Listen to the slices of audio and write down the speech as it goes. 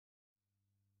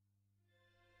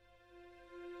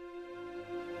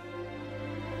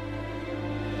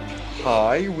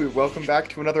Hi, welcome back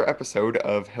to another episode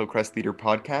of Hillcrest Theater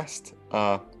Podcast.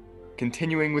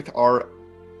 Continuing with our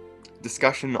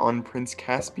discussion on Prince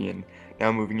Caspian,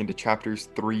 now moving into chapters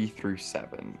 3 through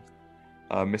 7.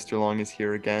 Mr. Long is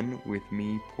here again with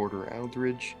me, Porter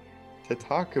Eldridge, to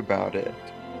talk about it.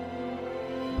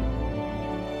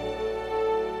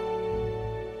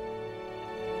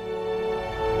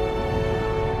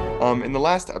 In the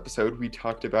last episode, we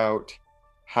talked about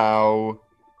how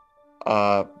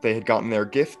they had gotten their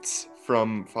gifts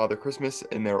from Father Christmas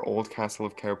in their old castle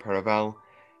of Cair Paravel,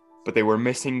 but they were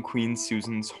missing Queen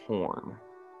Susan's horn.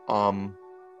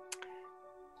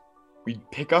 We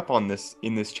pick up on this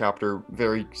in this chapter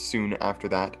very soon after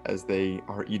that, as they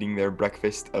are eating their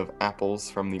breakfast of apples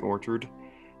from the orchard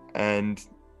and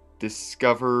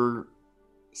discover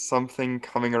something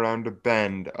coming around a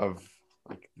bend of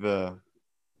like the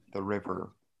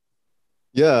river.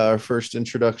 Yeah, our first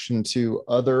introduction to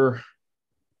other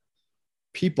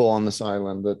people on this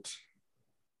island that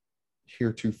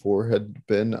heretofore had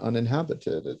been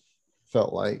uninhabited. It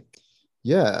felt like,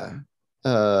 yeah.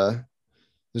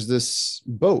 There's this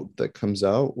boat that comes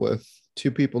out with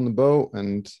two people in the boat,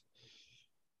 and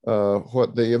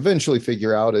what they eventually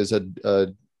figure out is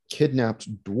a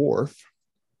kidnapped dwarf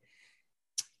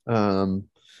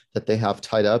that they have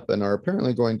tied up and are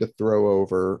apparently going to throw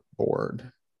overboard.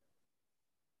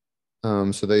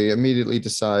 So they immediately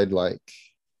decide like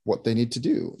what they need to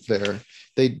do there.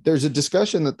 There's a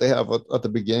discussion that they have at the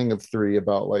beginning of 3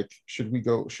 about like, should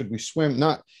we swim?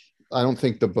 Not, I don't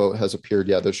think the boat has appeared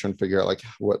yet. They're trying to figure out like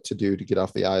what to do to get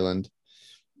off the island.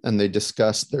 And they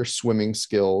discuss their swimming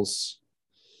skills,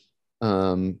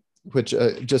 which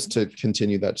just to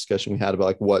continue that discussion we had about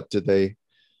like what did they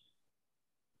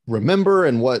remember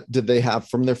and what did they have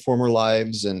from their former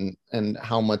lives, and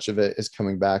how much of it is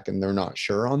coming back, and they're not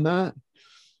sure on that.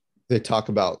 They talk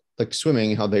about like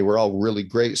swimming, how they were all really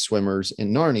great swimmers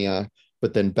in Narnia,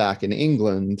 but then back in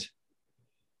England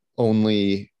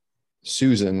only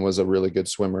Susan was a really good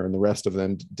swimmer and the rest of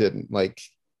them didn't, like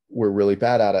were really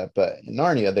bad at it. But in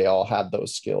Narnia they all had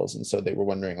those skills, and so they were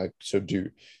wondering like, so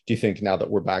do you think now that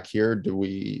we're back here, do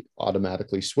we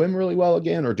automatically swim really well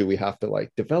again, or do we have to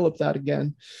like develop that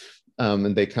again?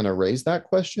 And they kind of raise that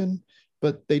question,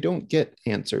 but they don't get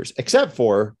answers, except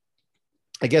for,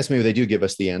 I guess maybe they do give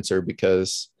us the answer,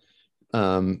 because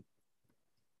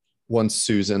once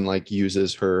Susan like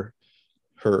uses her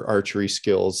archery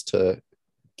skills to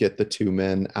get the two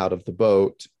men out of the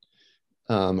boat,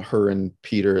 her and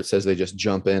Peter, it says they just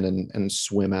jump in and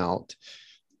swim out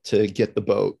to get the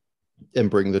boat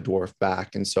and bring the dwarf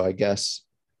back. And so I guess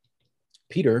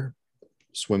Peter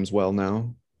swims well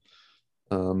now.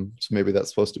 So maybe that's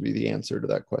supposed to be the answer to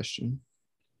that question.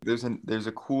 There's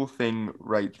a cool thing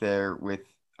right there with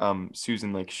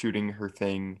Susan like shooting her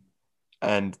thing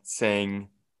and saying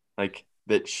like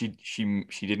that she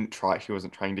didn't try, she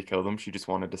wasn't trying to kill them, she just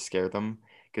wanted to scare them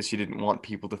because she didn't want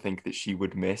people to think that she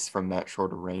would miss from that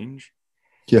shorter range.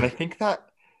 And Yeah. I think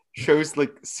that shows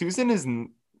like Susan is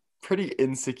pretty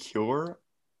insecure,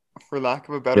 for lack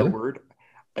of a better Yeah. word.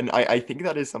 And I think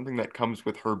that is something that comes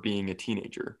with her being a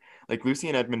teenager. Like Lucy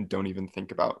and Edmund don't even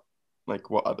think about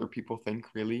like what other people think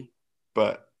really,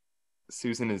 but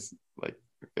Susan is like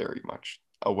very much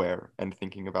aware and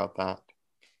thinking about that.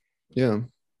 Yeah.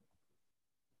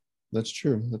 That's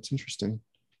true. That's interesting.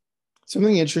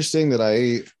 Something interesting that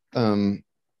I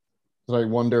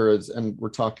wonder is, and we're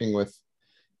talking with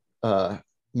uh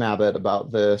Mabit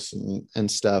about this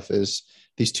and stuff, is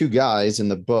these two guys in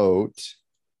the boat.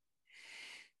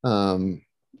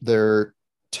 They're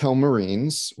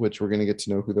Telmarines, which we're going to get to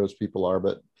know who those people are,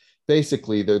 but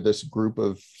basically they're this group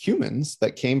of humans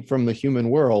that came from the human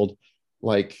world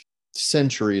like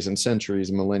centuries and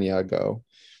centuries, millennia ago,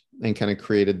 and kind of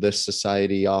created this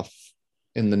society off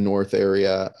in the north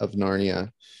area of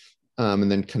Narnia, and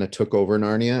then kind of took over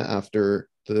Narnia after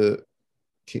the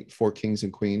four kings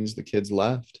and queens, the kids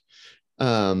left.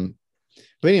 Um,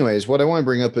 but anyways, what I want to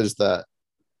bring up is that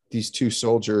these two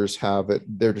soldiers have it,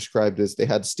 they're described as they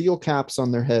had steel caps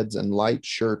on their heads and light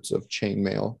shirts of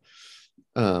chainmail.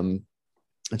 And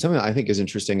something I think is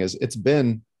interesting is it's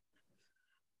been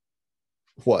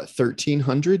what,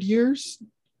 1300 years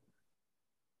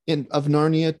in of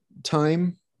Narnia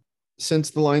time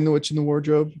since The Lion, the Witch, and the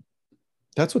Wardrobe.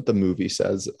 That's what the movie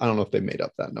says. I don't know if they made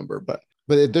up that number, but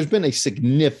there's been a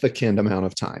significant amount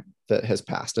of time that has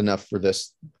passed, enough for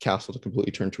this castle to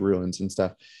completely turn to ruins and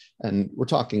stuff. And we're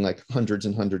talking like hundreds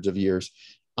and hundreds of years.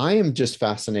 I am just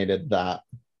fascinated that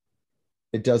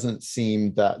it doesn't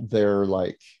seem that their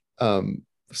like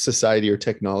society or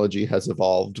technology has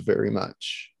evolved very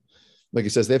much. Like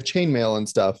it says, they have chainmail and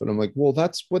stuff, and I'm like, well,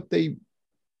 that's what they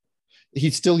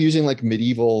he's still using like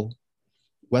medieval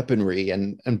weaponry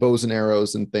and bows and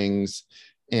arrows and things.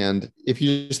 And if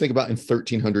you just think about in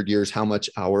 1300 years how much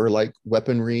our like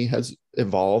weaponry has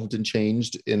evolved and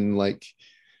changed in like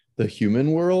the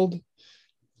human world,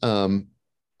 and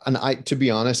I, to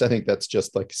be honest, I think that's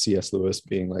just like C.S. Lewis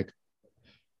being like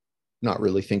not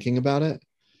really thinking about it.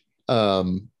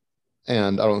 um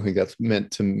and I don't think that's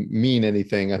meant to mean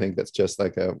anything. I think that's just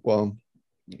like a, well,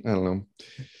 I don't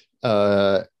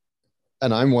know.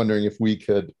 And I'm wondering if we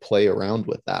could play around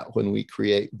with that when we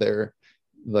create their,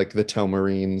 like the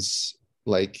Telmarines,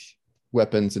 like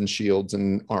weapons and shields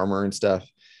and armor and stuff,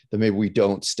 that maybe we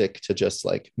don't stick to just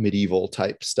like medieval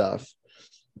type stuff,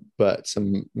 but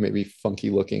some maybe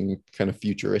funky looking kind of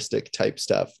futuristic type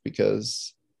stuff,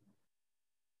 because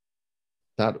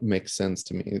that makes sense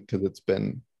to me, because it's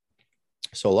been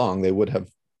so long. They would have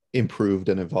improved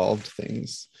and evolved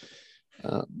things.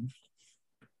 um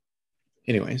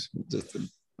Anyways, just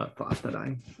a thought that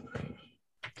I.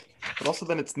 But also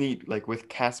then it's neat, like with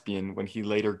Caspian, when he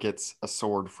later gets a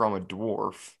sword from a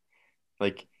dwarf,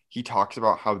 like he talks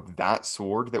about how that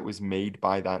sword that was made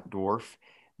by that dwarf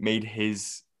made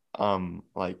his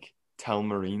like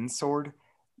Telmarine sword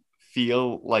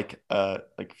feel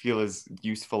as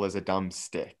useful as a dumb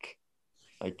stick.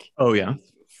 Like Oh yeah,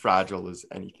 fragile as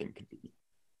anything could be.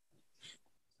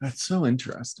 that's so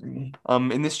interesting.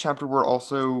 In this chapter,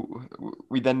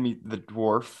 we then meet the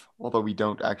dwarf, although we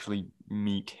don't actually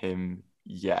meet him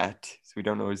yet, so we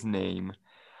don't know his name,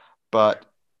 but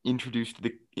introduced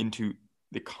into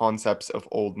the concepts of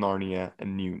old Narnia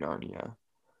and new Narnia.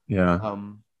 Yeah.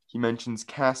 He mentions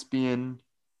Caspian,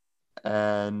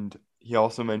 and he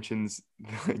also mentions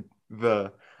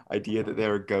the idea that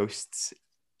there are ghosts.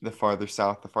 The farther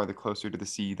south, the farther closer to the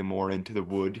sea, the more into the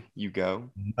wood you go.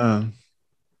 uh,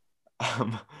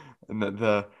 Um, and that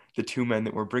the two men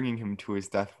that were bringing him to his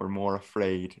death were more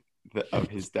afraid of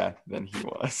his death than he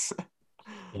was.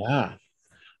 yeah,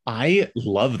 I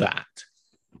love that.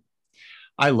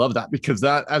 I love that, because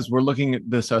that, as we're looking at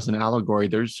this as an allegory,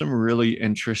 there's some really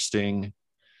interesting,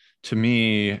 to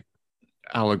me,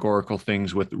 allegorical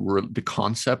things with the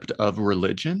concept of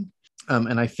religion.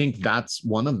 And I think that's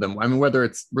one of them. I mean, whether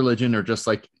it's religion or just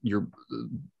like your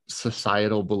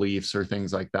societal beliefs or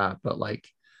things like that, but like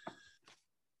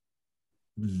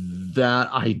that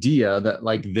idea that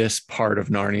like this part of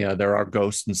Narnia, there are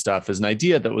ghosts and stuff, is an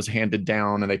idea that was handed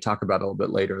down, and they talk about it a little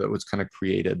bit later, that was kind of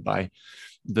created by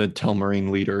the Telmarine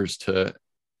leaders to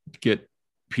get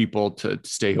people to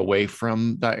stay away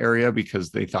from that area,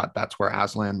 because they thought that's where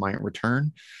Aslan might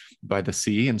return by the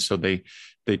sea. And so they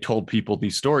told people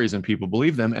these stories and people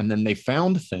believed them. And then they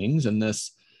found things in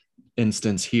this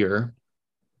instance here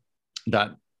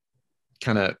that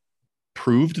kind of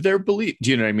proved their belief.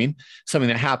 Do you know what I mean? Something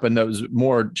that happened that was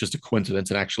more just a coincidence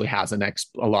and actually has a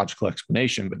logical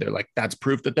explanation, but they're like, that's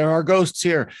proof that there are ghosts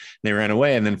here. And they ran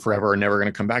away, and then forever are never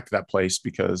going to come back to that place,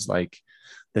 because like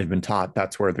they've been taught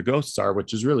that's where the ghosts are,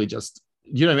 which is really just,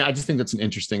 you know what I mean? I just think that's an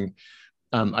interesting,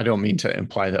 I don't mean to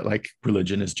imply that like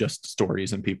religion is just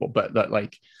stories and people, but that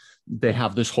like they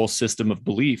have this whole system of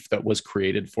belief that was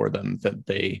created for them, that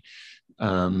they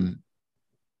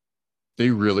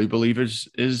really believe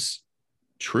is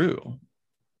true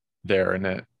there.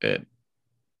 And it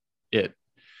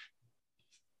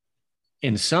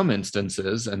in some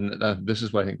instances, and this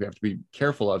is what I think we have to be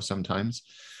careful of sometimes,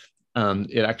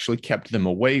 it actually kept them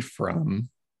away from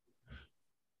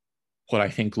what I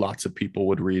think lots of people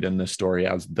would read in this story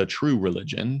as the true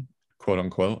religion, quote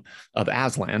unquote, of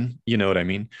Aslan. You know what I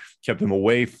mean? Kept them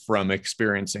away from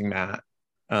experiencing that,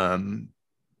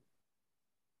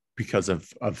 because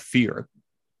of fear,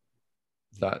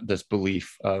 that this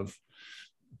belief of,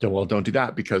 well, don't do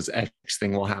that because X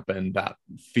thing will happen. That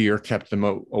fear kept them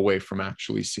away from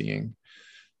actually seeing,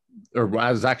 or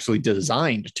was actually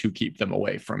designed to keep them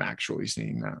away from actually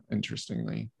seeing that,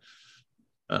 interestingly.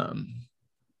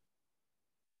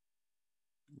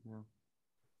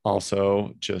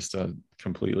 Also, just a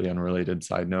completely unrelated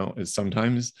side note, is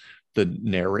sometimes the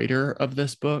narrator of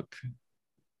this book,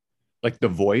 like the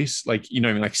voice, like, you know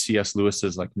what I mean, like C.S.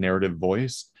 Lewis's like narrative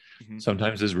voice,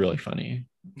 sometimes is really funny.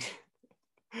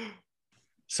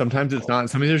 Sometimes it's not.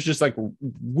 Sometimes there's just like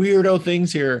weirdo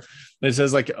things here. It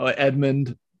says like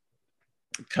Edmund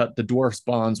cut the dwarf's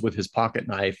bonds with his pocket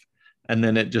knife, and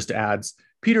then it just adds,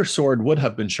 Peter's sword would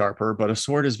have been sharper, but a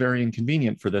sword is very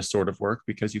inconvenient for this sort of work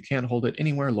because you can't hold it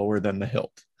anywhere lower than the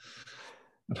hilt.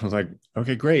 And I was like,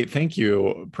 okay, great, thank you,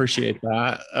 appreciate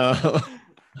that.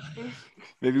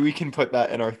 Maybe we can put that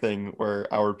in our thing where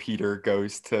our Peter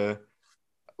goes to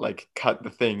like cut the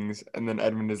things, and then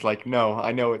Edmund is like, no,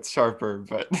 I know it's sharper,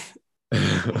 but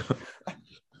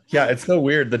Yeah, it's so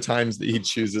weird the times that he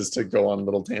chooses to go on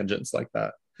little tangents like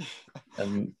that,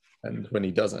 and when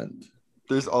he doesn't.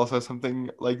 There's also something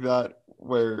like that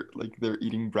where like they're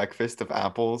eating breakfast of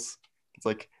apples. It's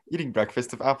like eating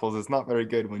breakfast of apples is not very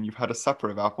good when you've had a supper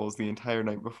of apples the entire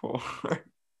night before.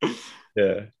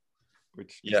 Yeah.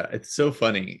 Which just Yeah, it's so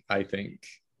funny, I think,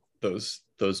 those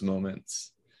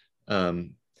moments.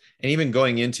 And even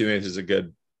going into it is a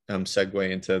good segue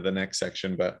into the next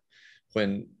section. But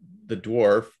when the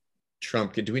dwarf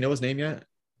Trumpkin, do we know his name yet?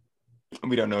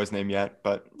 we don't know his name yet,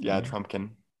 but yeah, Yeah.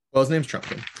 Trumpkin. Well, his name's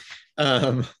Trumpkin.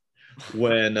 Um,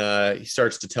 when he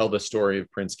starts to tell the story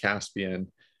of Prince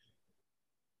Caspian,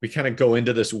 we kind of go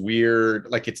into this weird,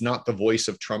 like it's not the voice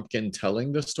of Trumpkin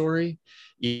telling the story,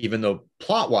 even though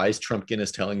plot wise, Trumpkin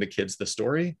is telling the kids the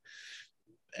story.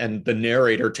 And the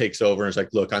narrator takes over and is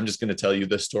like, look, I'm just going to tell you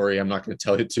this story. I'm not going to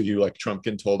tell it to you like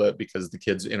Trumpkin told it because the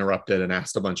kids interrupted and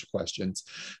asked a bunch of questions.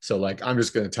 So like, I'm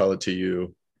just going to tell it to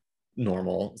you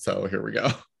normal. So here we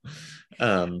go.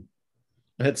 Um,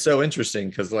 it's so interesting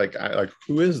because like,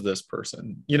 who is this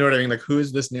person? You know what I mean? Like, who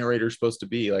is this narrator supposed to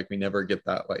be? Like, we never get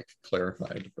that like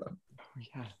clarified. But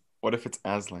Yeah. What if it's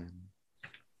Aslan?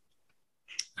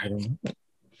 I don't know.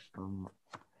 Um,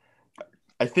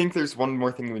 I think there's one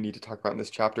more thing we need to talk about in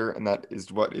this chapter, and that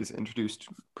is what is introduced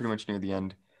pretty much near the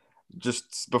end,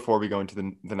 just before we go into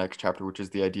the next chapter, which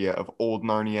is the idea of Old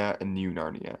Narnia and New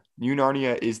Narnia. New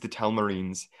Narnia is the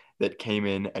Telmarines that came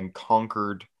in and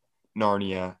conquered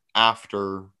Narnia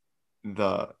after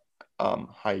the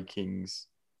High Kings,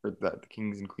 or the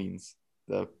kings and queens,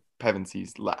 the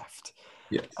Pevensies left.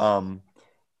 Yes.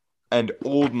 And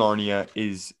Old Narnia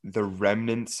is the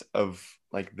remnants of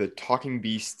like the talking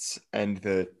beasts and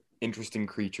the interesting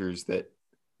creatures that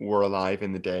were alive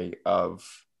in the day of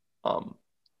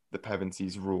the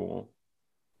Pevensies' rule,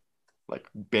 like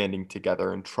banding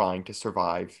together and trying to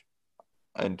survive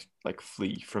and like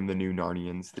flee from the new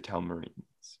Narnians, the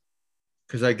Telmarines.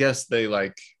 Because I guess they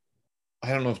like, I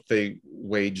don't know if they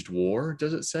waged war,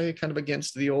 does it say, kind of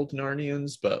against the old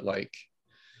Narnians, but like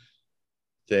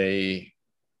they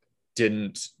they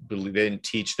didn't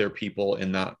teach their people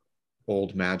in that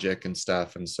old magic and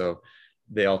stuff. And so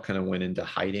they all kind of went into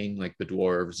hiding, like the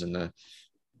dwarves and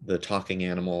the talking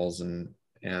animals and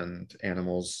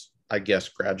animals, I guess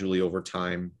gradually over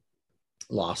time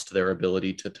lost their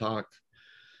ability to talk.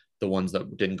 The ones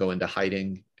that didn't go into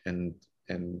hiding and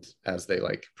as they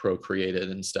like procreated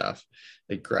and stuff,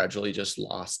 they gradually just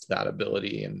lost that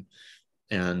ability.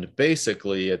 And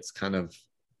basically it's kind of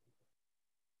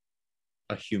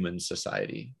a human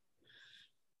society,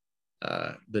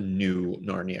 the new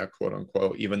Narnia, quote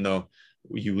unquote, even though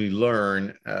we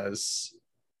learn as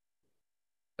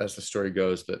the story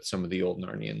goes that some of the old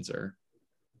Narnians are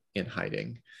in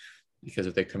hiding, because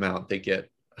if they come out, they get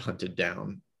hunted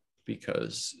down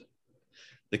because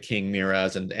the King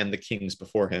Miraz and the kings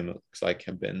before him, it looks like,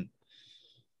 have been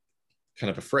kind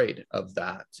of afraid of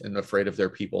that and afraid of their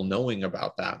people knowing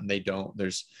about that. And they don't,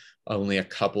 there's only a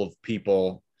couple of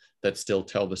people that still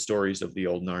tell the stories of the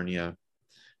old Narnia.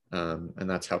 And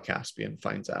that's how Caspian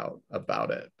finds out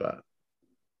about it. But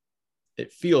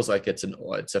it feels like it's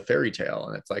a fairy tale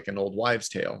and it's like an old wives'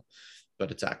 tale,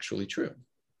 but it's actually true.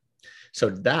 So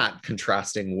that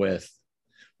contrasting with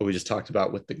what we just talked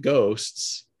about with the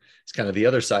ghosts, it's kind of the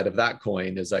other side of that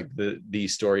coin, is like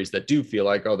these stories that do feel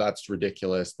like, oh, that's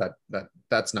ridiculous,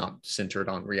 that's not centered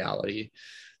on reality,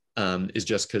 is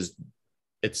just because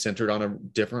it's centered on a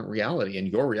different reality, and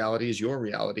your reality is your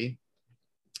reality.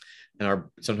 And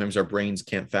sometimes our brains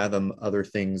can't fathom other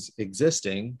things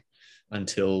existing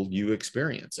until you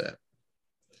experience it.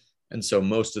 And so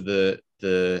most of the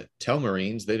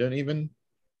Telmarines, they don't even,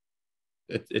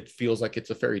 it feels like it's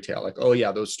a fairy tale. Like, oh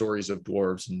yeah, those stories of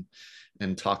dwarves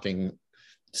and talking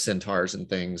centaurs and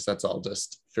things, that's all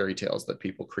just fairy tales that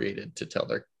people created to tell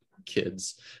their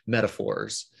kids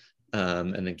metaphors.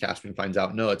 And then Caspian finds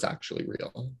out, no, it's actually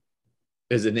real.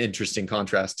 Is an interesting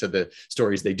contrast to the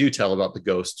stories they do tell about the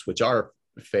ghosts, which are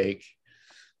fake.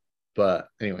 But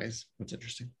anyways, it's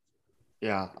interesting.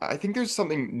 Yeah, I think there's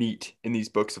something neat in these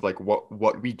books of like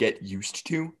what we get used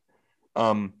to.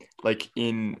 Like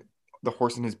in The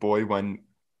Horse and His Boy, when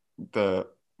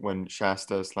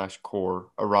Shasta slash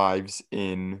Kor arrives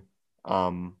in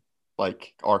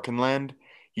like Archenland,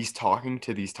 he's talking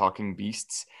to these talking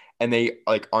beasts, and they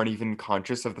like aren't even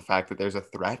conscious of the fact that there's a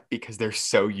threat because they're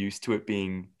so used to it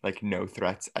being like no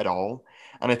threats at all.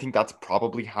 And I think that's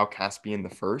probably how Caspian the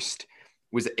First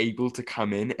was able to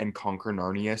come in and conquer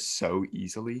Narnia so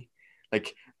easily.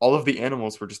 Like all of the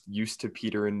animals were just used to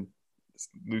Peter and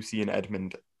Lucy and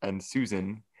Edmund and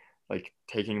Susan like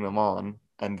taking them on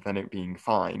and then it being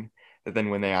fine. that then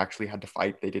when they actually had to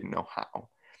fight, they didn't know how.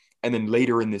 And then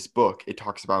later in this book, it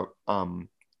talks about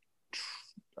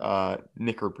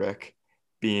Knickerbrick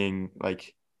being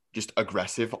like just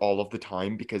aggressive all of the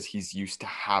time because he's used to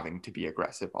having to be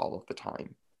aggressive all of the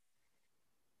time.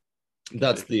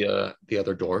 That's the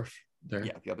other dwarf there.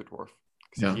 Yeah, the other dwarf.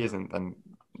 So if he isn't, then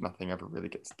nothing ever really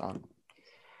gets done.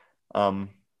 All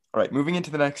right, moving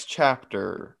into the next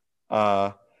chapter,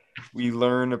 we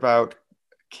learn about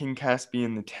King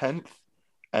Caspian X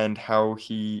and how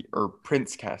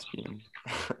Prince Caspian,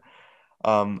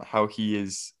 how he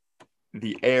is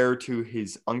the heir to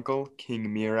his uncle,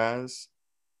 King Miraz,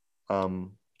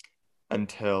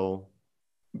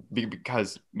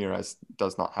 because Miraz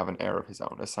does not have an heir of his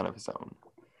own, a son of his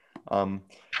own.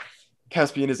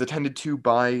 Caspian is attended to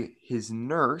by his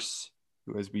nurse,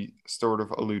 who, as we sort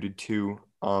of alluded to,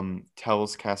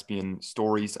 tells Caspian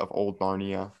stories of old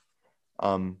Narnia.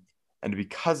 And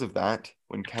because of that,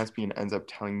 when Caspian ends up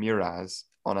telling Miraz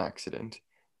on accident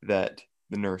that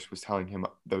the nurse was telling him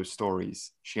those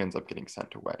stories, she ends up getting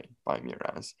sent away by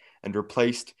Miraz and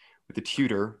replaced with a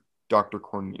tutor, Dr.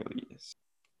 Cornelius.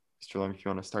 Mr. Long, if you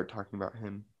want to start talking about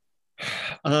him.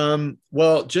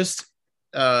 Well, just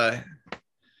to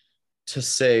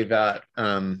say that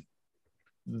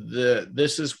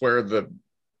this is where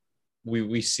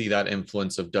we see that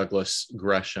influence of Douglas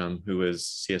Gresham, who is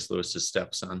C.S. Lewis's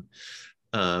stepson,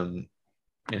 and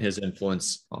his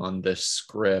influence on this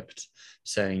script,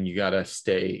 saying you got to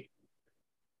stay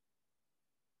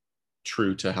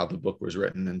true to how the book was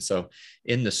written. And so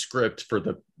in the script for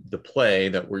the play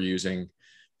that we're using,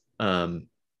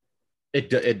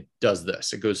 it does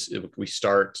this. We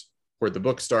start where the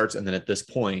book starts, and then at this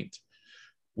point,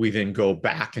 we then go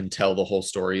back and tell the whole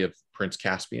story of Prince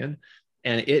Caspian.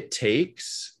 And it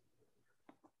takes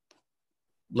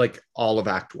like all of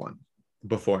Act 1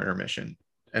 before intermission.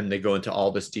 And they go into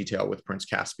all this detail with Prince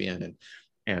Caspian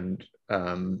and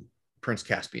Prince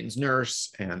Caspian's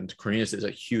nurse. And Cornelius is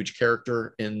a huge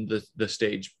character in the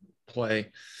stage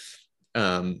play.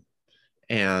 And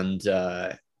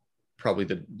probably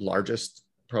the largest,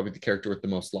 probably the character with the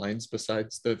most lines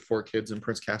besides the 4 kids and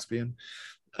Prince Caspian.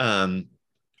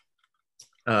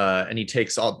 And he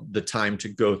takes all the time to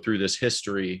go through this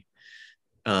history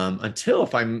until,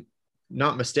 if I'm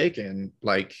not mistaken,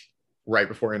 like right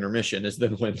before intermission is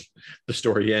then when the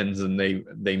story ends and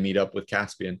they meet up with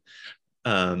Caspian.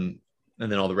 And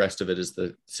then all the rest of it is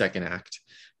the second act.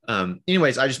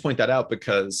 Anyways, I just point that out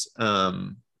because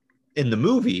in the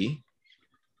movie,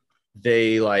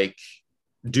 they like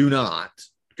do not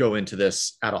go into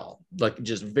this at all. Like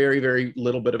just very, very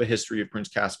little bit of a history of Prince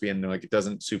Caspian. Like it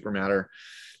doesn't super matter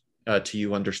to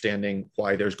you understanding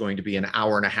why there's going to be an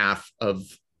hour and a half of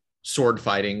sword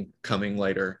fighting coming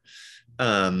later.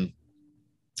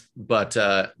 But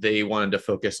they wanted to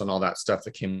focus on all that stuff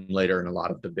that came later and a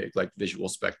lot of the big like visual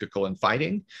spectacle and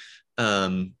fighting.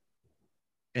 And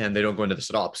they don't go into this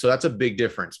at all. So that's a big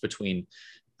difference between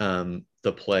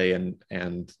the play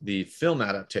and the film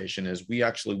adaptation. Is we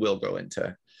actually will go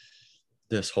into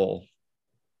this whole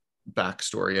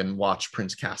backstory and watch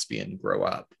Prince Caspian grow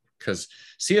up, because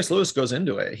C.S. Lewis goes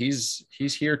into it. He's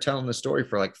here telling the story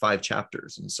for like 5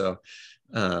 chapters. And so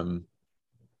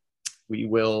we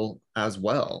will as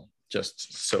well,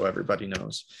 just so everybody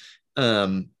knows.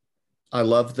 I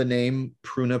love the name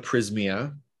Pruna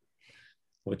Prismia,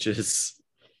 which is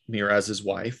Miraz's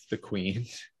wife, the queen.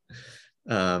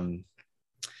 Yeah,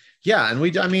 and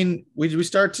we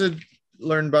start to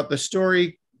learn about the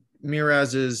story.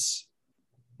 Miraz is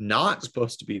not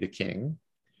supposed to be the king.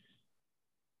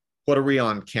 What are we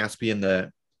on? Caspian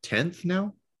the 10th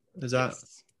now? Is that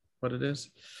what it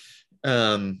is?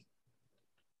 And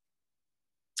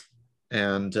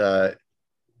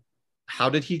how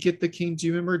did he get the king? Do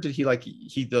you remember? Did he like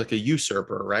a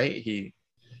usurper, right?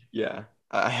 Yeah,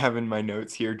 I have in my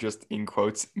notes here, just in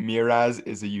quotes, Miraz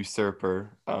is a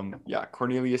usurper. Yeah,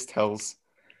 Cornelius tells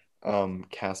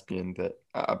Caspian that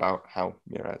about how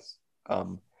Miraz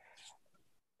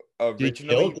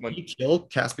originally did he kill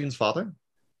Caspian's father?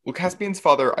 Well, Caspian's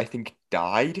father, I think,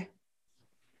 died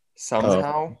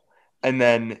somehow, and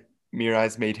then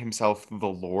Miraz made himself the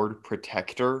Lord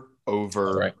Protector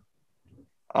over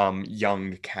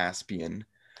young Caspian.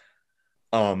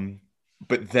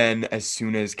 But then as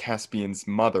soon as Caspian's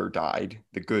mother died,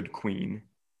 the good queen,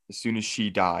 as soon as she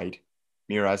died,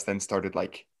 Miraz then started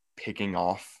like picking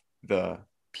off the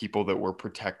people that were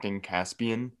protecting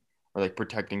Caspian, or like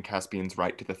protecting Caspian's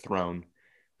right to the throne,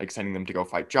 like sending them to go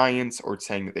fight giants or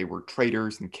saying that they were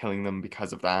traitors and killing them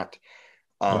because of that.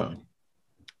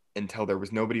 Until there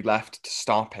was nobody left to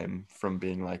stop him from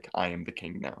being like, I am the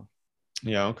king now.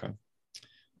 Yeah, okay.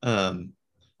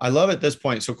 I love at this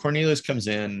point. So Cornelius comes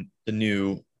in, the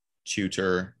new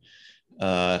tutor,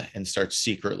 and starts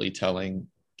secretly telling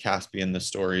Caspian the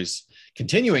stories,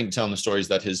 continuing to tell him the stories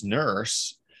that his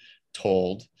nurse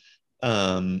told.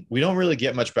 We don't really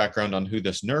get much background on who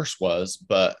this nurse was,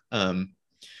 but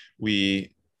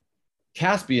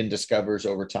Caspian discovers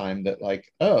over time that, like,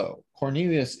 oh,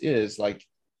 Cornelius is like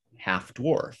half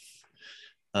dwarf.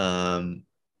 And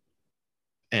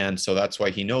so that's why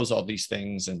he knows all these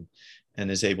things and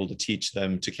is able to teach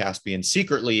them to Caspian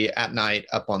secretly at night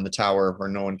up on the tower where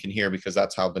no one can hear, because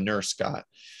that's how the nurse got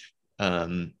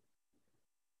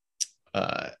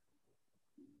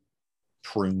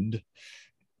pruned,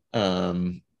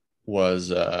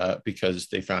 was because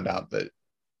they found out that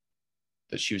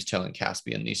she was telling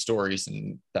Caspian these stories,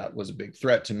 and that was a big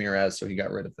threat to Miraz, so he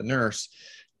got rid of the nurse.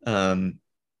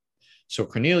 So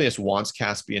Cornelius wants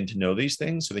Caspian to know these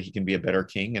things so that he can be a better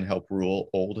king and help rule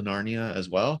old Narnia as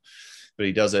well, but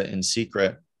he does it in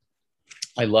secret.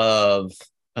 I love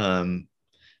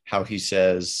how he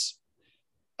says,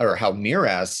 or how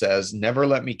Miraz says, never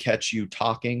let me catch you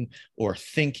talking or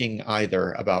thinking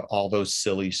either about all those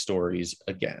silly stories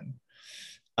again.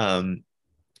 And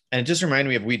it just reminded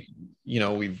me of, we've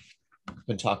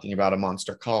been talking about A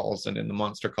Monster Calls, and in The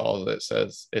Monster Calls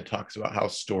it talks about how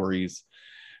stories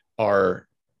are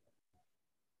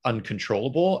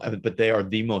uncontrollable, but they are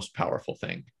the most powerful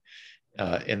thing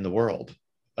in the world.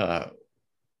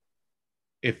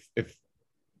 If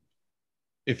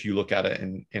you look at it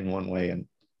in one way, and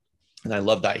I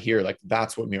love that here. Like,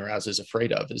 that's what Miraz is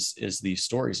afraid of, is these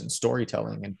stories and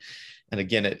storytelling, and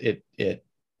again, it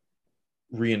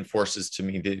reinforces to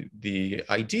me the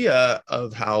idea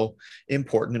of how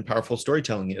important and powerful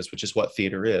storytelling is, which is what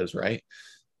theater is, right?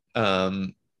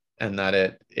 And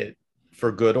that it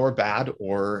for good or bad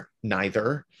or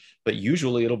neither, but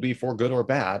usually it'll be for good or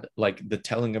bad. Like, the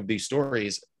telling of these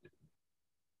stories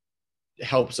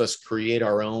helps us create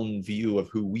our own view of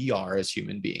who we are as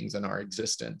human beings and our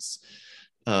existence.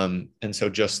 And so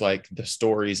just like the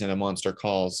stories in A Monster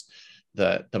Calls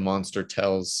that the monster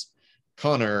tells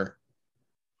Connor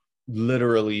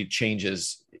literally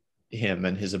changes him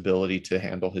and his ability to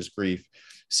handle his grief,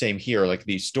 same here. Like,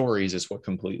 these stories is what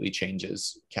completely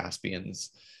changes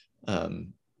Caspian's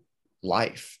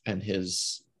life and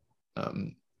his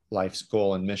life's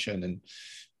goal and mission. And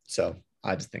so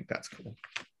I just think that's cool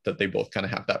that they both kind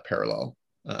of have that parallel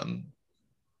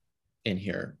in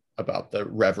here about the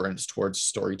reverence towards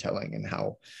storytelling and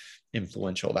how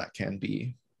influential that can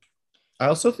be. I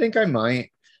also think I'm going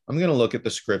to look at the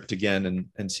script again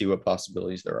and see what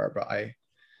possibilities there are, but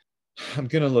I'm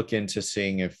going to look into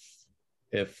seeing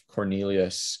if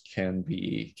Cornelius can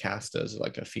be cast as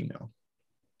like a female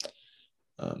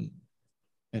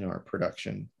in our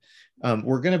production.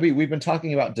 We've been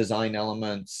talking about design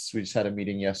elements. We just had a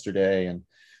meeting yesterday,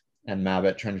 and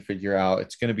Mabbott trying to figure out,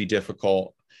 it's going to be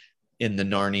difficult in the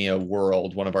Narnia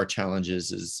world. One of our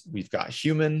challenges is we've got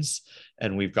humans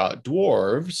and we've got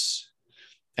dwarves,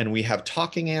 and we have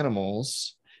talking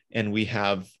animals, and we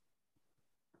have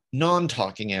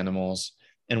non-talking animals,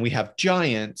 and we have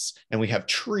giants, and we have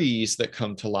trees that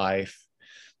come to life,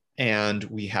 and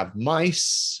we have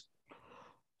mice.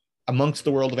 Amongst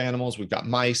the world of animals, we've got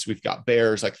mice, we've got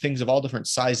bears, like things of all different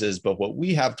sizes, but what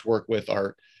we have to work with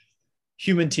are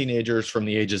human teenagers from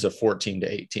the ages of 14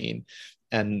 to 18,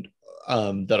 and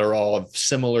that are all of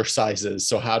similar sizes.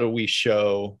 So how do we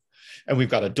show, and we've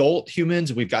got adult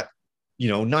humans, we've got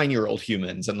 9-year-old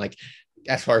humans, and like,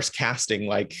 as far as casting,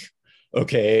 like,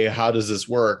 okay, how does this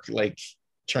work? Like,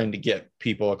 trying to get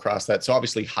people across that. So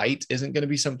obviously height isn't going to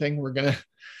be something we're going to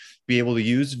be able to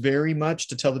use very much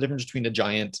to tell the difference between a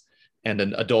giant and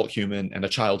an adult human and a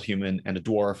child human and a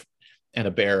dwarf and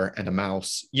a bear and a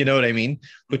mouse, you know what I mean?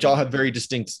 Which all have very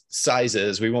distinct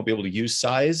sizes. We won't be able to use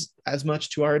size as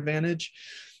much to our advantage.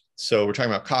 So we're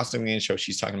talking about costuming in the show.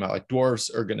 She's talking about, like,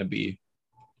 dwarves are going to be,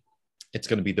 it's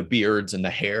going to be the beards and the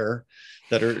hair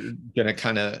that are going to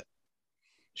kind of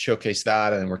showcase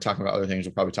that. And we're talking about other things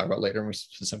we'll probably talk about later when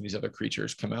some of these other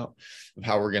creatures come out, of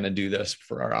how we're going to do this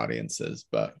for our audiences.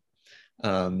 But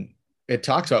it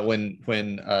talks about when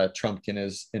Trumpkin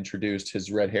is introduced, his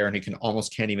red hair, and he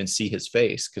almost can't even see his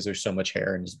face because there's so much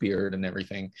hair in his beard and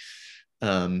everything.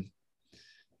 The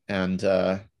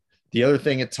other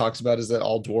thing it talks about is that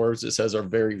all dwarves, it says, are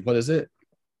very, what is it?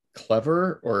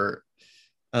 Clever, or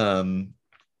I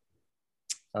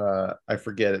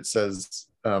forget. It says,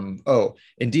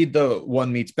 indeed, though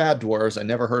one meets bad dwarves, I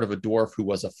never heard of a dwarf who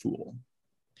was a fool.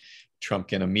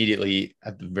 Trumpkin immediately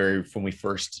when we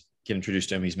first get introduced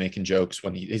to him, he's making jokes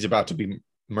when he's about to be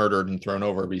murdered and thrown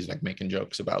over, but he's like making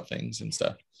jokes about things and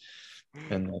stuff.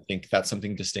 And I think that's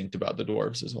something distinct about the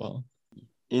dwarves as well.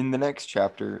 In the next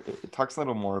chapter, it talks a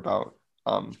little more about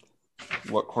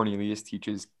what Cornelius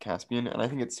teaches Caspian, and I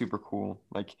think it's super cool.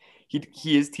 Like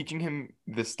he is teaching him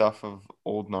the stuff of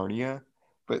old Narnia,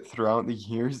 but throughout the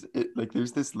years,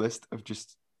 there's this list of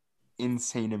just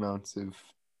insane amounts of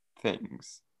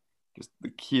things. Just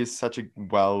like he is such a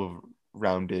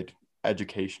well-rounded,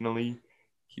 educationally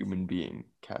human being,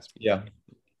 Caspian. Yeah.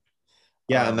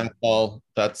 Yeah, and Um,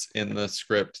 that's in the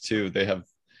script too. They have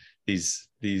these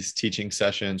teaching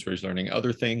sessions where he's learning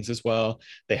other things as well.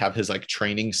 They have his like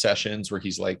training sessions where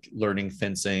he's like learning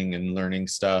fencing and learning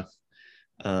stuff.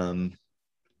 Um,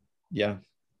 yeah,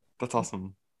 that's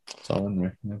awesome. it's all in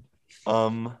there. Yeah.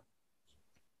 Um,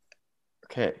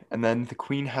 okay, and then the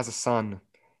queen has a son,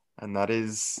 and that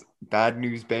is bad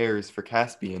news bears for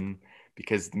Caspian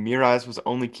because Miraz was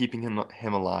only keeping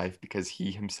him alive because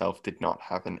he himself did not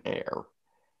have an heir.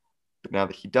 But now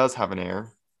that he does have an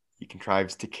heir, he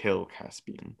contrives to kill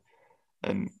Caspian,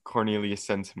 and Cornelius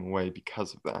sends him away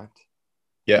because of that.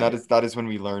 And Yeah. that is when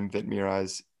we learned that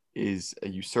Miraz is a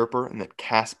usurper and that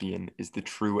Caspian is the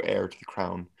true heir to the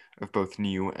crown of both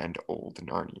New and Old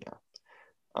Narnia.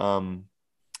 Um,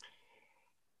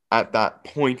 at that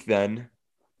point, then,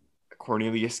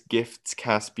 Cornelius gifts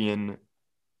Caspian,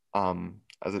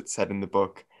 as it said in the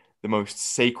book, the most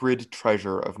sacred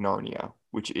treasure of Narnia,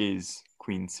 which is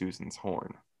Queen Susan's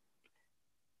horn.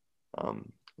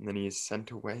 And then he is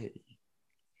sent away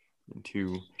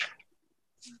into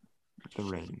the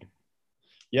rain.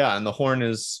 Yeah, and the horn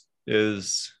is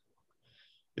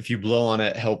if you blow on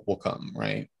it, help will come,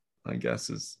 right? I guess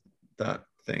is that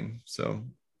thing. So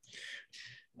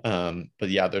but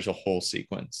yeah, there's a whole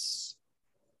sequence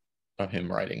of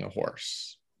him riding a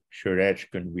horse. So that's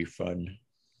gonna be fun.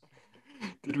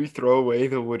 Did we throw away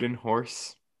the wooden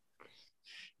horse?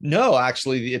 No,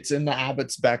 actually, it's in the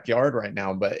abbot's backyard right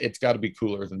now, but it's got to be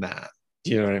cooler than that.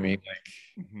 Do you know what I mean?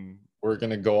 Like, we're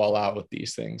gonna go all out with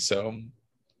these things. So,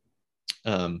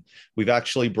 we've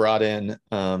actually brought in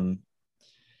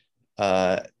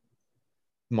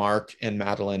Mark and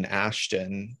Madeline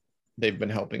Ashton. They've been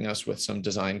helping us with some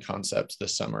design concepts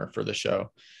this summer for the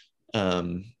show.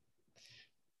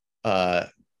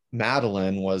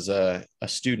 Madeline was a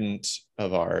student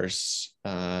of ours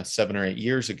 7 or 8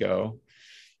 years ago,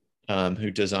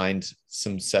 who designed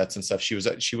some sets and stuff.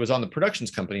 She was on the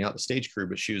productions company, not the stage crew,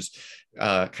 but she was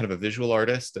kind of a visual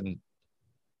artist and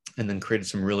then created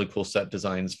some really cool set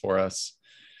designs for us,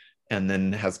 and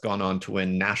then has gone on to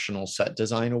win national set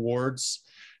design awards,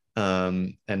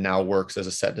 and now works as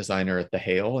a set designer at the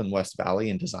Hale in West Valley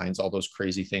and designs all those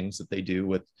crazy things that they do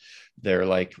with their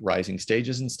like rising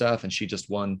stages and stuff. And she just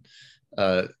won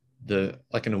an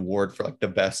award for like the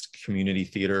best community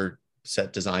theater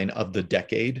set design of the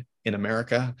decade in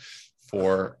America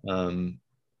for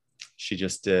she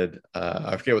just did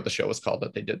I forget what the show was called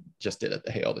that they did at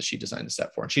the Hale that she designed the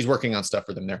set for, and she's working on stuff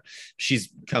for them there.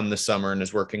 She's come this summer and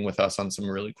is working with us on some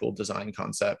really cool design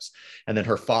concepts. And then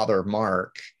her father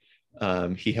Mark,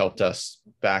 he helped us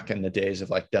back in the days of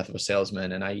like Death of a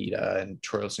Salesman and Aida and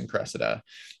Troilus and Cressida,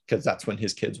 because that's when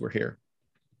his kids were here.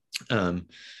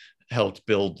 Helped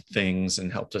build things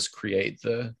and helped us create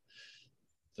the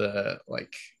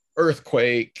like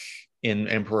earthquake in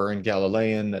Emperor and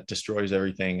Galilean that destroys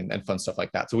everything and fun stuff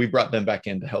like that. So we brought them back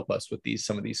in to help us with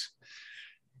some of these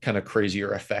kind of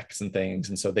crazier effects and things.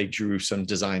 And so they drew some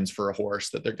designs for a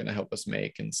horse that they're going to help us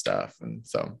make and stuff. And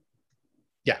so,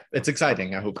 yeah, it's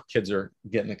exciting. I hope kids are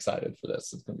getting excited for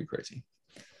this. It's going to be crazy.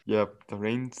 Yep, the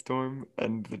rainstorm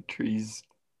and the trees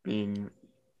being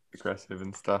aggressive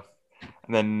and stuff.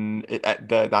 And then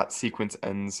that sequence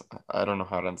ends, I don't know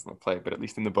how it ends in the play, but at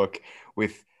least in the book,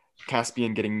 with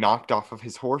Caspian getting knocked off of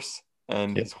his horse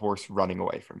and his horse running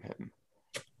away from him.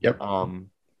 Yep.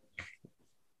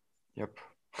 Yep.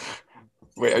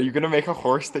 Wait, are you gonna make a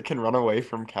horse that can run away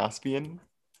from Caspian?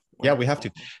 Yeah, we have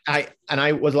to.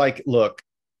 I was like, look,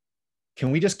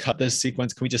 can we just cut this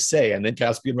sequence? Can we just say, and then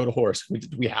Caspian rode a horse?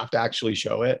 We have to actually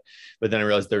show it. But then I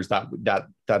realized there's that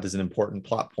is an important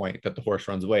plot point, that the horse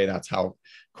runs away. That's how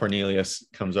Cornelius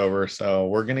comes over. So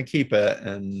we're gonna keep it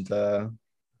and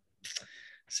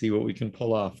see what we can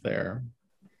pull off there.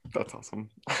 That's awesome.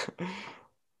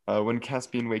 When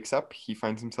Caspian wakes up, he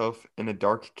finds himself in a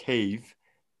dark cave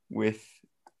with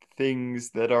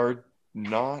things that are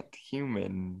not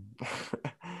human.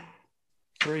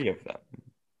 3 of them.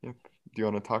 Yep. Do you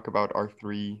want to talk about our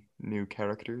 3 new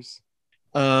characters?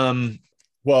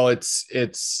 Well, it's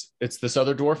this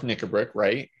other dwarf Nickabrick,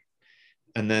 right?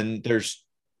 And then there's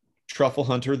Truffle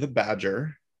Hunter the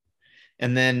Badger,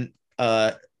 and then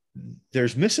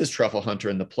there's Mrs. Truffle Hunter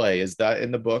in the play. Is that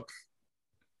in the book?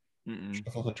 Mm-mm.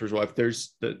 Truffle Hunter's wife.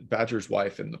 There's the Badger's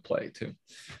wife in the play too.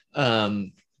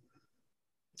 And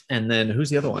then who's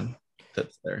the other one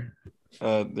that's there?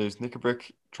 There's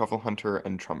Nickabrick, Truffle Hunter,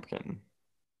 and Trumpkin.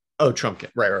 Oh, Trumpkin.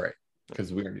 Right.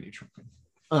 Because we already need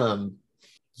Trumpkin.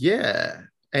 Yeah.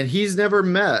 And he's never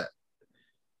met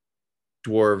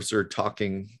dwarves or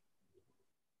talking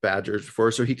badgers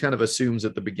before. So he kind of assumes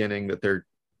at the beginning that they're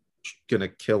gonna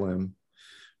kill him,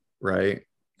 right?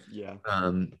 Yeah.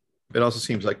 It also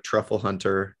seems like Truffle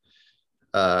Hunter,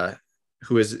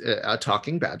 who is a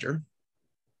talking badger,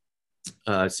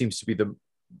 seems to be the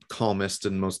calmest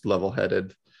and most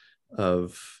level-headed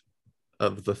of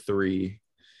the three.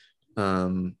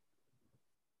 And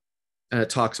it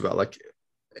talks about like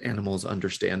animals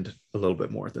understand a little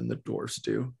bit more than the dwarves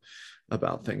do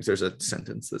about things. There's a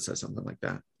sentence that says something like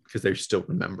that because they still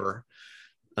remember.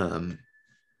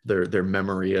 Their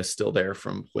memory is still there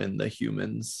from when the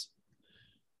humans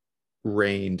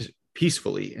reigned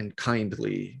peacefully and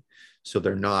kindly, so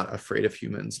they're not afraid of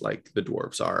humans like the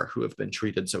dwarves are, who have been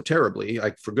treated so terribly,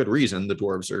 like for good reason. The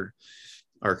dwarves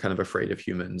are kind of afraid of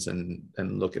humans and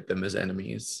look at them as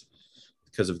enemies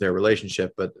because of their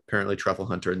relationship. But apparently Truffle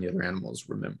Hunter and the other animals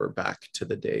remember back to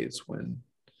the days when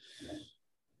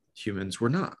humans were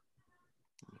not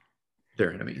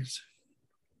their enemies.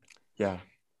 Yeah.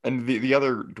 And the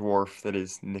other dwarf that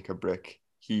is Nickabrick,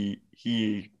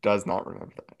 he does not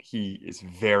remember that. He is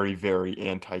very, very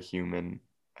anti-human,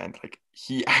 and like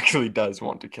he actually does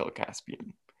want to kill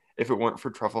Caspian. If it weren't for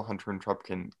Truffle Hunter and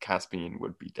Trumpkin, Caspian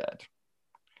would be dead.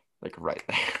 Like right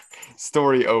there.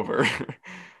 Story over.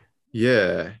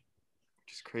 Yeah.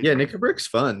 Which is crazy. Yeah, Nickabrick's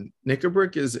fun.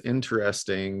 Nickabrick is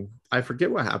interesting. I forget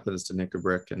what happens to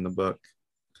Nickabrick in the book.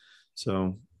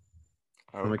 So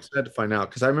I'm excited to find out,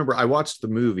 because I remember I watched the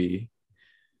movie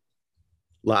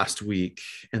last week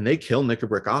and they kill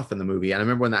Nickabrick off in the movie. And I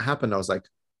remember when that happened, I was like,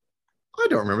 I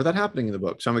don't remember that happening in the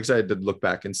book. So I'm excited to look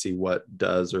back and see what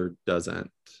does or doesn't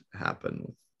happen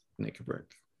with Nickabrick.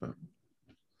 But...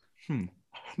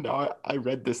 No, I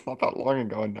read this not that long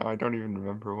ago, and now I don't even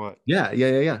remember what. Yeah.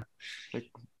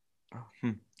 Like,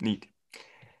 neat.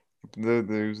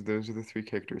 Those are the three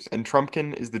characters. And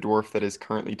Trumpkin is the dwarf that is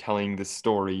currently telling the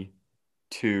story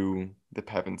to the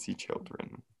Pevensey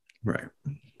children. Right.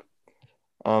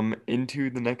 Into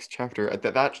the next chapter.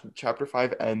 That chapter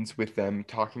 5 ends with them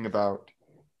talking about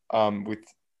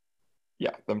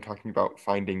them talking about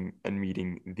finding and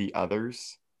meeting the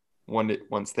others.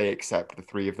 Once they accept, the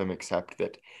three of them accept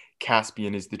that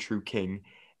Caspian is the true king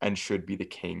and should be the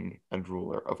king and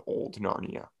ruler of old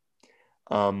Narnia.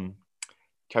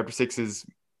 Chapter 6 is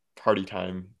party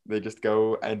time. They just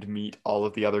go and meet all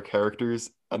of the other characters,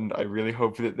 and I really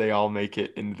hope that they all make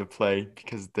it into the play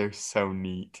because they're so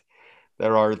neat.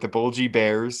 There are the Bulgy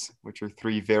Bears, which are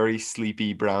three very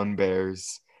sleepy brown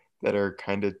bears that are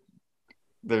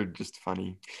they're just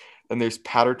funny. Then there's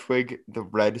Pattertwig, the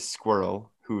red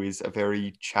squirrel, who is a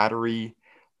very chattery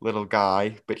little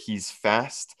guy, but he's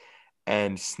fast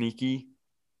and sneaky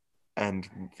and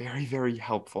very, very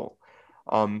helpful.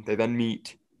 They then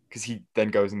meet, because he then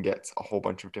goes and gets a whole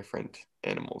bunch of different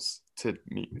animals to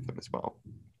meet with them as well.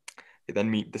 They then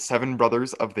meet the 7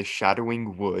 brothers of the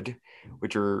Shadowing Wood,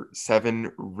 which are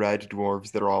 7 red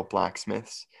dwarves that are all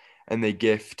blacksmiths, and they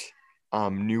gift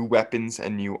new weapons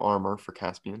and new armor for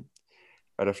Caspian.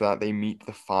 Right after that, they meet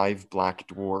the 5 black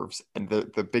dwarves, and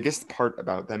the biggest part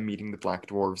about them meeting the black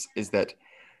dwarves is that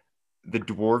the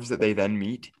dwarves that they then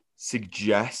meet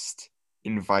suggest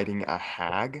inviting a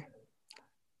hag,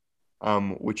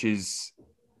 which is,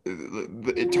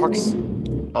 it talks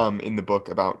in the book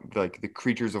about like the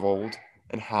creatures of old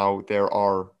and how there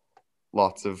are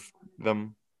lots of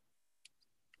them.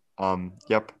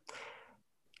 Yep.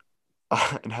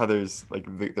 And how there's like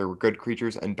there were good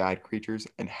creatures and bad creatures,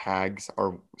 and hags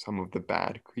are some of the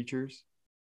bad creatures.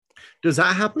 Does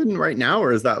that happen right now,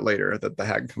 or is that later that the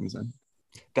hag comes in?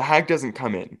 The hag doesn't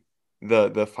come in.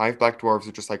 The 5 black dwarves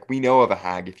are just like, we know of a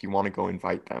hag if you want to go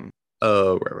invite them.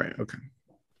 Oh, right, okay.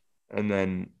 And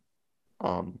then,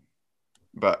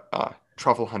 but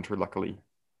Truffle Hunter luckily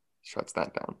shuts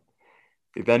that down.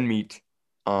 They then meet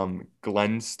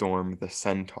Glenstorm the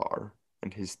Centaur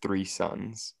and his 3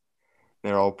 sons.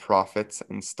 They're all prophets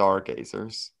and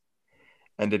stargazers.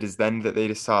 And it is then that they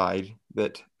decide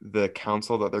that the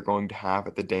council that they're going to have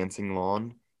at the Dancing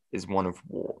Lawn is one of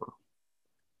war.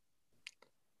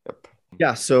 Yep.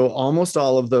 Yeah, so almost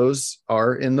all of those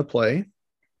are in the play,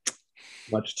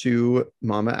 much to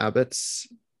Mama Abbott's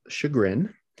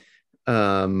chagrin.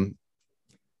 And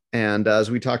as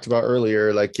we talked about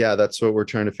earlier, like, yeah, that's what we're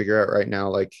trying to figure out right now,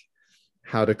 like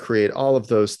how to create all of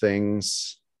those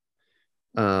things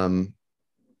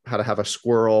how to have a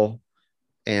squirrel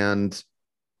and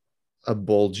a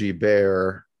bulgy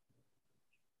bear,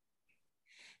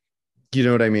 you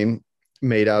know what I mean,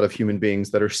 made out of human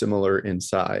beings that are similar in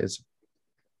size.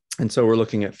 And so we're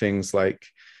looking at things like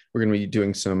we're going to be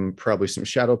doing probably some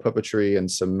shadow puppetry and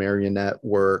some marionette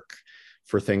work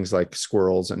for things like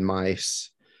squirrels and mice.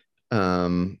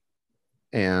 And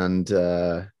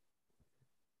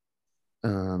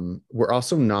we're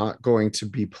also not going to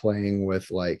be playing with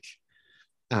like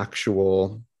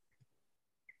actual,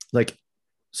 like,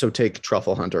 so take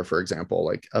Truffle Hunter, for example,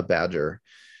 like a badger.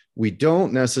 We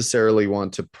don't necessarily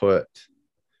want to put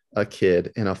a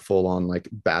kid in a full on like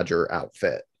badger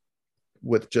outfit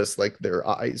with just like their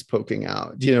eyes poking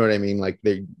out. Do you know what I mean? Like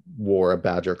they wore a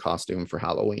badger costume for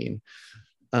Halloween.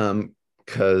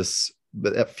 Because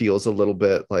that feels a little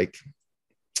bit like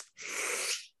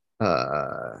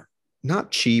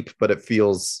not cheap, but it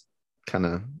feels kind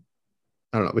of,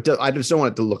 I don't know. I just don't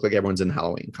want it to look like everyone's in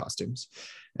Halloween costumes.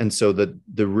 And so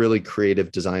the really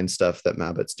creative design stuff that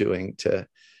Mabbit's doing to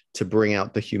bring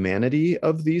out the humanity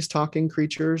of these talking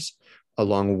creatures,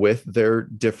 along with their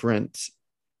different,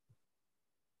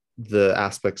 the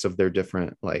aspects of their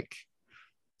different like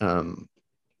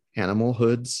animal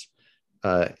hoods,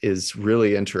 is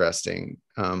really interesting.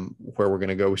 Where we're going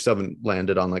to go, we still haven't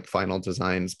landed on like final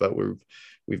designs, but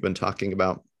we've been talking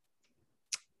about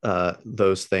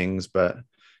those things. But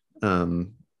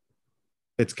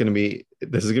this is going to be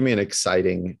an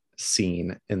exciting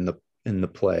scene in the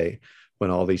play when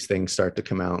all these things start to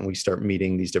come out and we start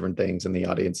meeting these different things, and the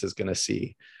audience is going to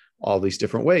see all these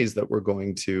different ways that we're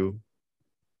going to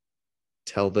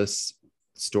tell this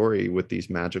story with these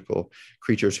magical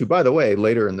creatures who, by the way,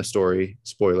 later in the story,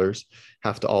 spoilers,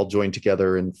 have to all join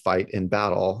together and fight in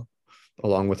battle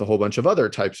along with a whole bunch of other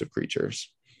types of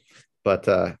creatures. But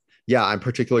yeah, I'm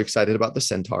particularly excited about the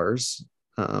centaurs.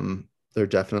 They're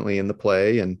definitely in the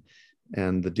play, and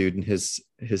the dude and his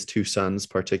two sons,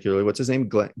 particularly, what's his name,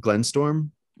 Glenstorm?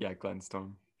 Yeah,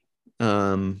 Glenstorm.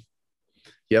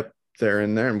 Yep, they're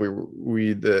in there, and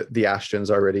the Ashtons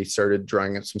already started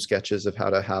drawing up some sketches of how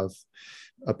to have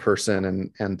a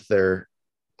person and their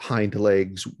hind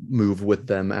legs move with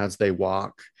them as they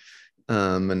walk,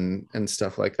 and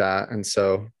stuff like that. And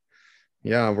so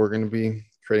yeah, we're going to be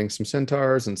creating some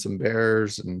centaurs and some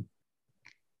bears. And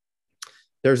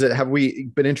have we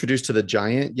been introduced to the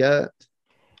giant yet?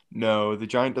 No, the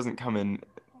giant doesn't come in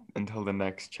until the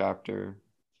next chapter.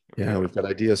 Yeah, we've got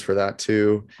ideas for that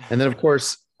too. And then of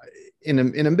course in a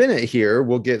minute here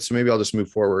we'll get, so maybe I'll just move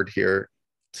forward here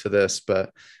to this,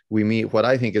 but we meet what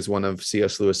I think is one of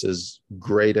C.S. Lewis's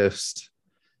greatest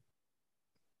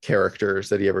characters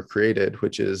that he ever created,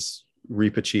 which is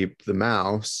Reepicheep the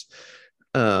mouse.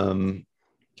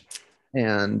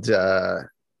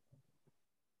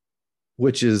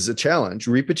 Which is a challenge.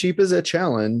 Reepicheep is a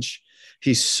challenge.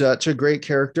 He's such a great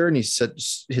character, and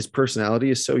his personality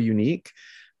is so unique,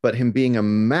 but him being a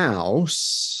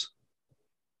mouse,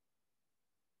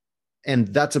 and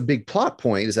that's a big plot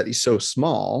point, is that he's so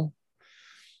small,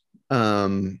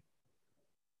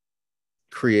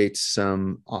 creates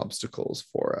some obstacles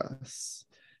for us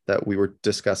that we were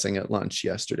discussing at lunch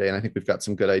yesterday. And I think we've got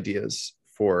some good ideas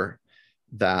for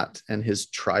that and his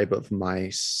tribe of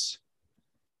mice.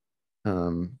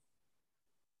 And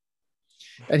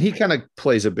he kind of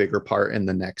plays a bigger part in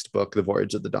the next book, The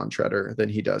Voyage of the Dawn Treader, than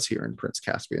he does here in Prince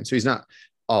Caspian. So he's not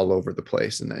all over the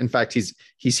place. And in fact, he's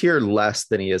here less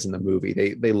than he is in the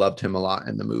movie. They loved him a lot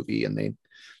in the movie, and they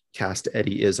cast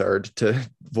Eddie Izzard to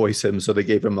voice him. So they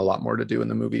gave him a lot more to do in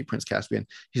the movie, Prince Caspian.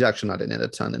 He's actually not in it a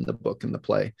ton in the book and the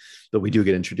play, but we do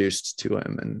get introduced to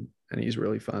him, and he's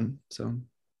really fun. So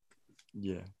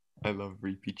yeah, I love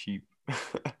Reepicheep.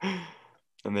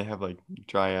 And they have like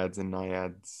dryads and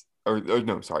naiads. Or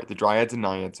no, sorry, the dryads and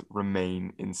naiads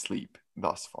remain in sleep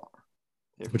thus far.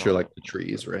 Which are like the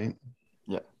trees, right?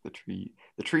 Yeah, the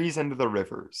trees and the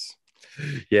rivers.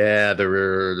 Yeah, the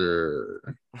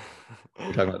river. We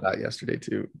were talking about that yesterday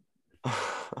too.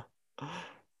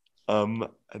 And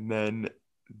then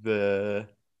the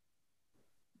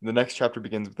next chapter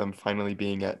begins with them finally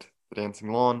being at the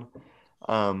dancing lawn,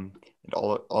 and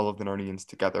all of the Narnians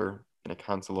together in a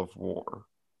council of war.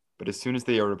 But as soon as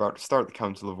they are about to start the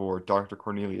council of war, Dr.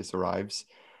 Cornelius arrives,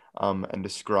 and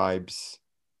describes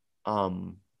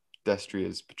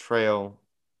Destria's betrayal.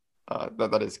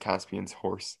 That is Caspian's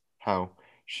horse, how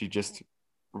she just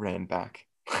ran back,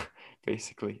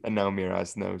 basically. And now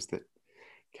Miraz knows that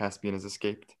Caspian has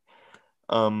escaped.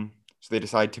 So they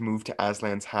decide to move to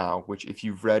Aslan's How, which, if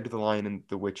you've read The Lion and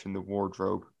the Witch and the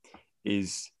Wardrobe,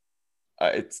 is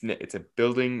it's a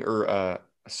building or a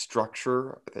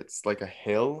structure that's like a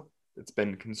hill that's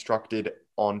been constructed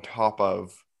on top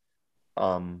of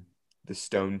the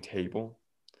stone table,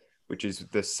 which is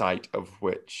the site of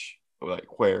which,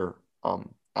 like, where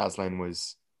Aslan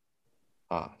was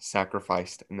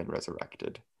sacrificed and then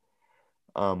resurrected.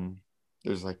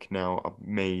 There's like now a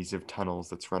maze of tunnels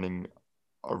that's running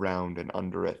around and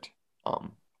under it.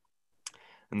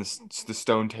 And the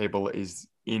stone table is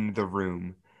in the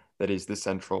room that is the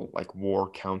central, like,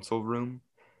 war council room.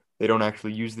 They don't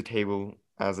actually use the table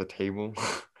as a table,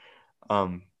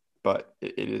 but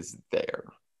it is there.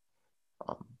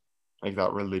 Like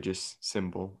that religious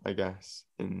symbol, I guess,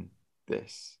 in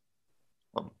this.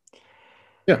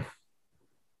 Yeah.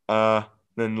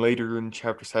 Then later in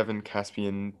chapter 7,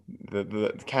 Caspian,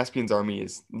 the Caspian's army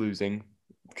is losing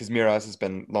because Miraz has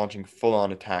been launching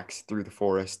full-on attacks through the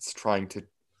forests, trying to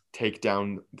take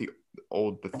down the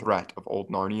threat of Old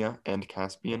Narnia and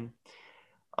Caspian.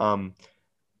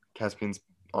 Caspian's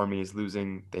army is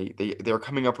losing. They're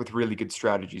coming up with really good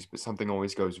strategies, but something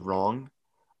always goes wrong.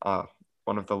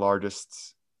 One of the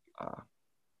largest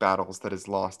battles that is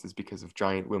lost is because of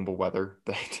giant Wimbleweather,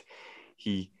 that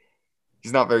he's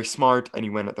not very smart, and he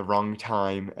went at the wrong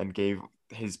time and gave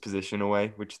his position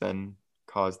away, which then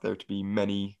caused there to be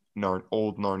many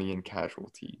old Narnian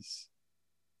casualties.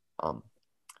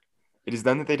 It is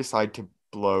then that they decide to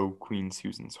blow Queen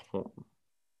Susan's horn.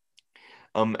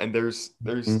 And there's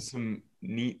some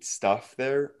neat stuff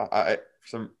there.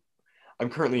 I'm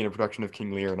currently in a production of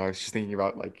King Lear, and I was just thinking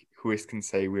about, like, whoist can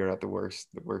say we are at the worst,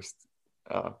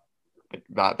 like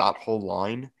that whole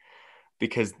line,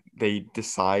 because they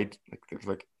decide,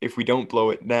 like if we don't blow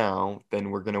it now, then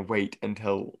we're gonna wait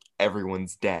until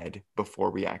everyone's dead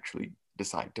before we actually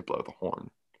decide to blow the horn.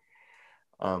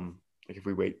 Like if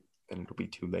we wait, then it'll be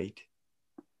too late.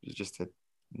 It's just a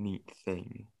neat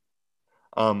thing.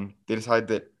 They decide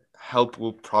that help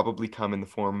will probably come in the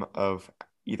form of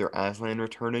either Aslan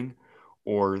returning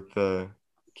or the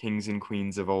kings and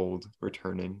queens of old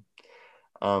returning.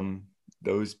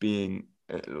 Those being,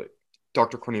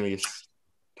 Dr. Cornelius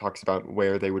talks about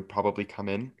where they would probably come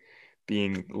in,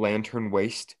 being Lantern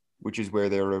Waste, which is where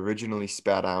they were originally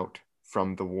spat out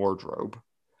from the wardrobe,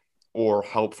 or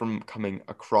help from coming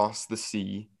across the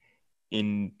sea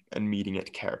in and meeting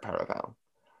at Cair Paravel.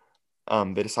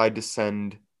 They decide to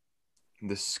send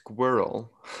the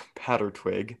squirrel,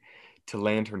 Pattertwig, to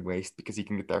Lantern Waste because he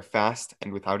can get there fast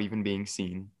and without even being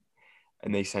seen.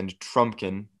 And they send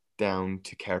Trumpkin down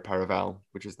to Cair Paravel,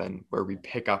 which is then where we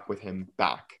pick up with him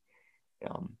back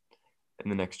in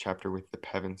the next chapter with the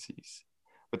Pevensies.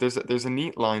 But there's a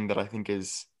neat line that I think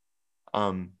is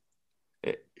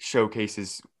it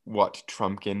showcases what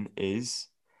Trumpkin is.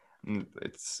 And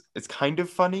it's kind of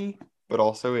funny, but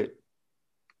also it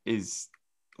is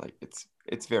like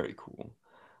it's very cool.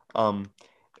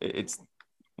 It's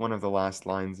one of the last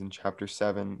lines in chapter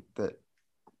 7 that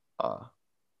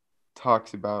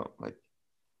talks about, like,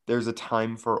 there's a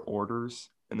time for orders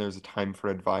and there's a time for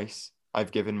advice.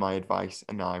 I've given my advice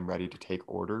and now I'm ready to take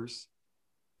orders.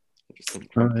 I just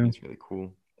think Trumpkin is really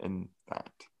cool in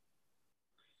that.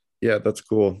 Yeah, that's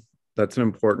cool. That's an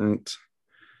important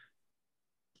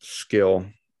skill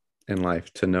in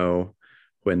life, to know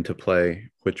when to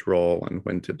play which role and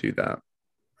when to do that.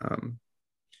 I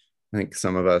think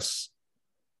some of us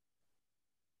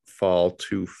fall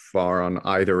too far on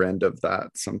either end of that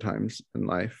sometimes in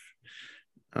life.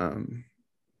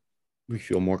 We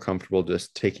feel more comfortable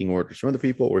just taking orders from other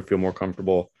people, or we feel more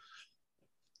comfortable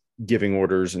giving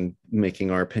orders and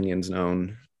making our opinions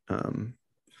known,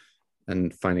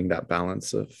 and finding that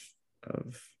balance of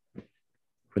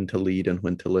when to lead and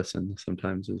when to listen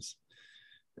sometimes is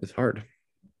hard.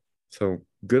 So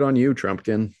good on you,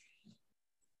 Trumpkin.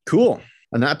 Cool.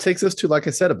 And that takes us to, like I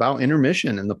said, about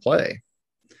intermission in the play.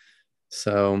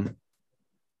 So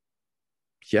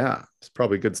yeah, it's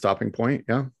probably a good stopping point.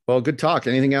 Yeah. Well, good talk.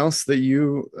 Anything else that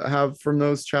you have from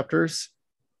those chapters?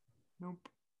 Nope.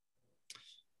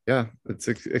 Yeah, it's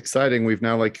exciting. We've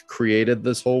now, like, created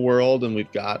this whole world and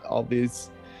we've got all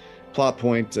these plot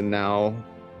points, and now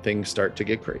things start to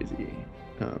get crazy.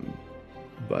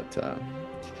 But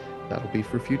that'll be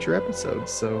for future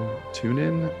episodes. So tune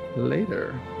in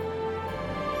later.